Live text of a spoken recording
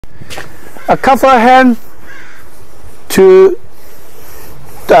a cover hand to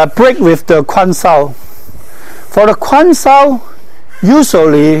break with the Quan Sao. For the Quan Sao,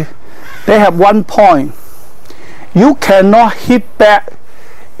 usually they have 1 point. You cannot hit back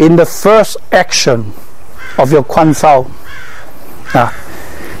in the first action of your Quan Sao.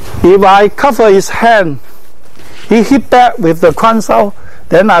 If I cover his hand, he hit back with the Quan Sao,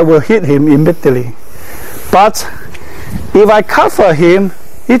 then I will hit him immediately. But if I cover him,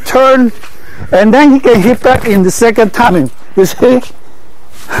 he turns, and then he can hit back in the second time. You see?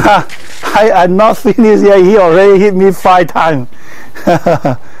 I'm not finished yet, he already hit me 5 times.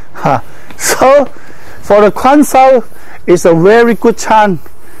 So, for the Quan Sao, it's a very good chance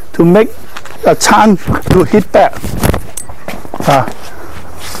to make a chance to hit back.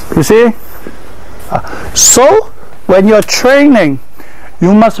 You see? So, when you're training,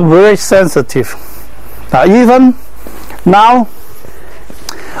 you must be very sensitive. Even now,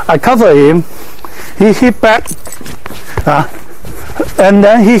 I cover him, he hit back, and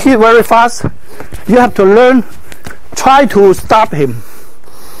then he hit very fast. You have to learn, try to stop him.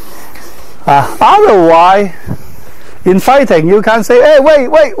 Otherwise, in fighting, you can say, hey,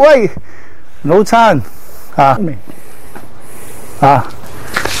 wait, no chance.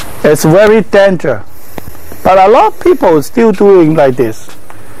 It's very dangerous. But a lot of people are still doing like this.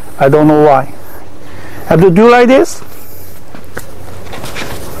 I don't know why. Have to do like this.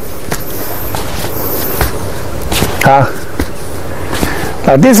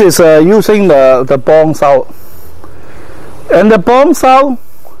 This is using the bong sao. And the bong sao,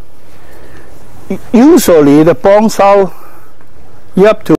 usually the bong sao, you have to